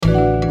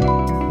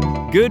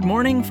Good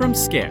morning from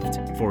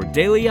Skift. For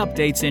daily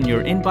updates in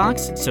your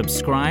inbox,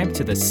 subscribe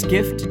to the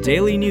Skift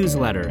Daily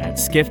newsletter at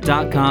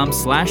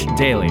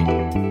skift.com/daily.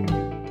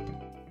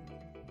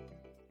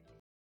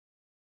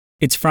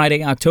 It's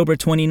Friday, October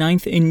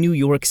 29th in New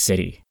York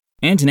City.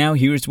 And now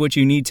here's what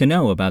you need to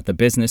know about the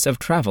business of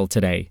travel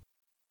today.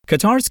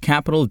 Qatar's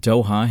capital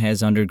Doha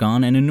has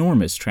undergone an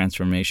enormous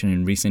transformation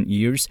in recent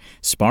years,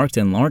 sparked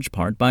in large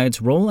part by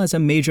its role as a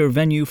major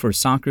venue for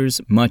soccer's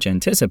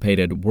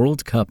much-anticipated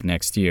World Cup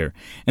next year.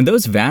 And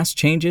those vast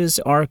changes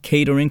are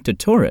catering to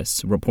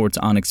tourists, reports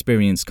On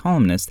Experience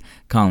columnist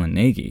Colin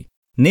Nagy.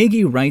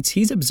 Nagy writes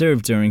he's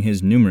observed during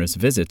his numerous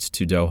visits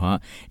to Doha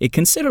a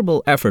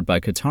considerable effort by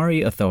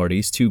Qatari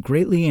authorities to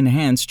greatly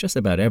enhance just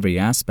about every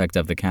aspect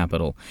of the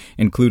capital,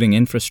 including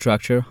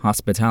infrastructure,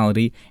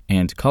 hospitality,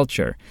 and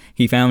culture.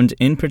 He found,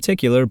 in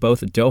particular,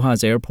 both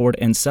Doha's airport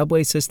and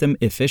subway system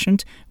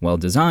efficient,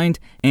 well-designed,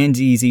 and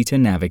easy to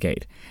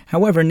navigate.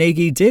 However,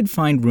 Nagy did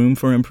find room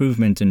for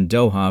improvement in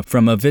Doha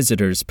from a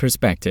visitor's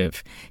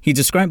perspective. He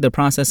described the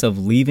process of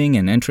leaving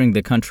and entering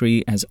the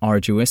country as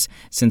arduous,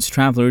 since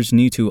travelers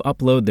need to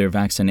upload their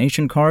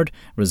vaccination card,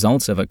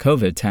 results of a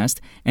COVID test,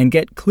 and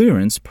get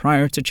clearance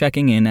prior to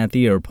checking in at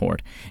the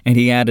airport. And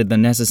he added the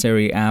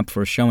necessary app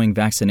for showing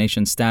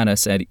vaccination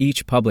status at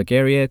each public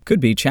area could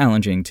be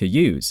challenging to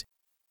use.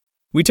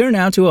 We turn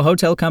now to a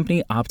hotel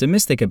company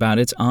optimistic about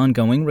its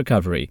ongoing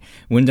recovery.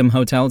 Wyndham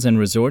Hotels and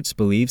Resorts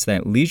believes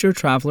that leisure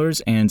travelers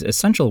and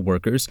essential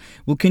workers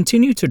will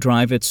continue to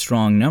drive its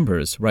strong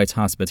numbers, writes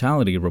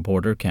hospitality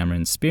reporter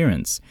Cameron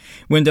Spearance.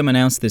 Wyndham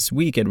announced this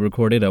week it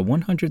recorded a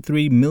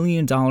 $103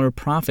 million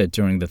profit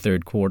during the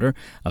third quarter,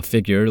 a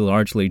figure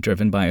largely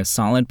driven by a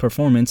solid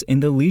performance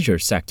in the leisure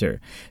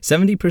sector.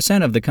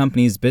 70% of the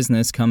company's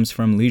business comes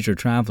from leisure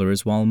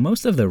travelers, while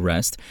most of the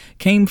rest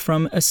came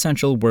from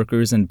essential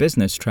workers and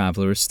business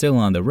travelers still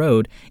on the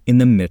road in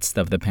the midst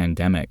of the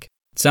pandemic.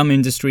 Some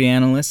industry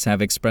analysts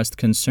have expressed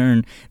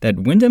concern that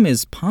Wyndham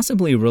is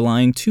possibly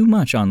relying too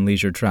much on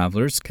leisure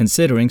travelers,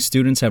 considering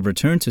students have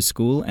returned to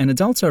school and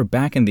adults are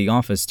back in the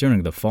office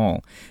during the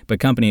fall. But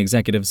company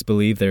executives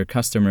believe their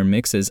customer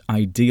mix is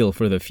ideal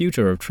for the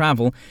future of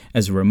travel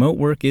as remote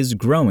work is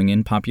growing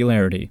in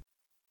popularity.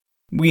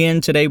 We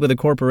end today with a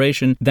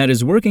corporation that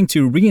is working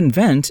to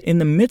reinvent in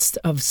the midst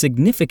of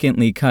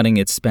significantly cutting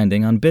its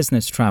spending on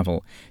business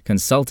travel.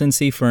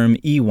 Consultancy firm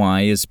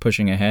EY is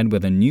pushing ahead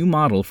with a new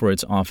model for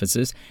its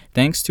offices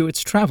thanks to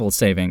its travel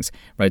savings,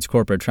 writes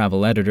corporate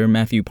travel editor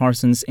Matthew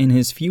Parsons in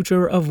his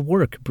Future of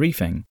Work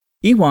briefing.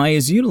 EY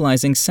is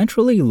utilizing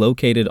centrally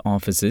located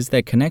offices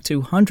that connect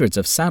to hundreds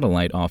of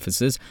satellite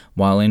offices,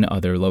 while in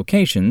other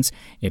locations,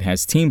 it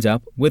has teamed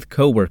up with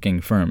co-working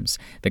firms.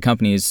 The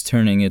company is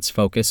turning its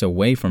focus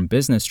away from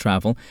business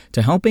travel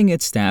to helping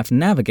its staff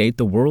navigate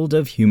the world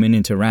of human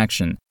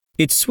interaction.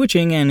 It's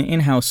switching an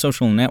in-house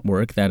social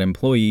network that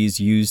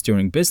employees use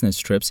during business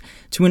trips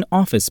to an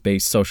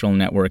office-based social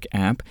network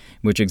app,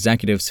 which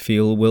executives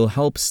feel will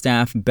help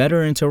staff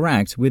better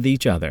interact with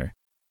each other.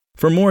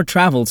 For more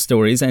travel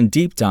stories and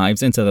deep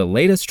dives into the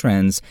latest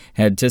trends,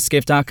 head to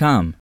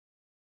skift.com.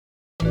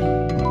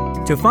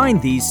 To find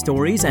these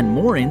stories and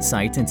more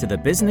insight into the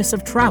business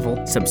of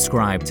travel,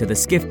 subscribe to the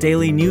Skift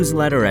Daily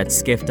newsletter at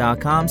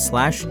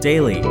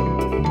skift.com/daily.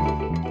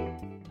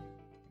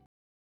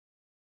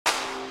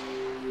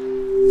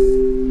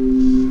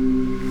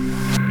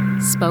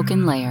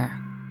 Spoken Layer.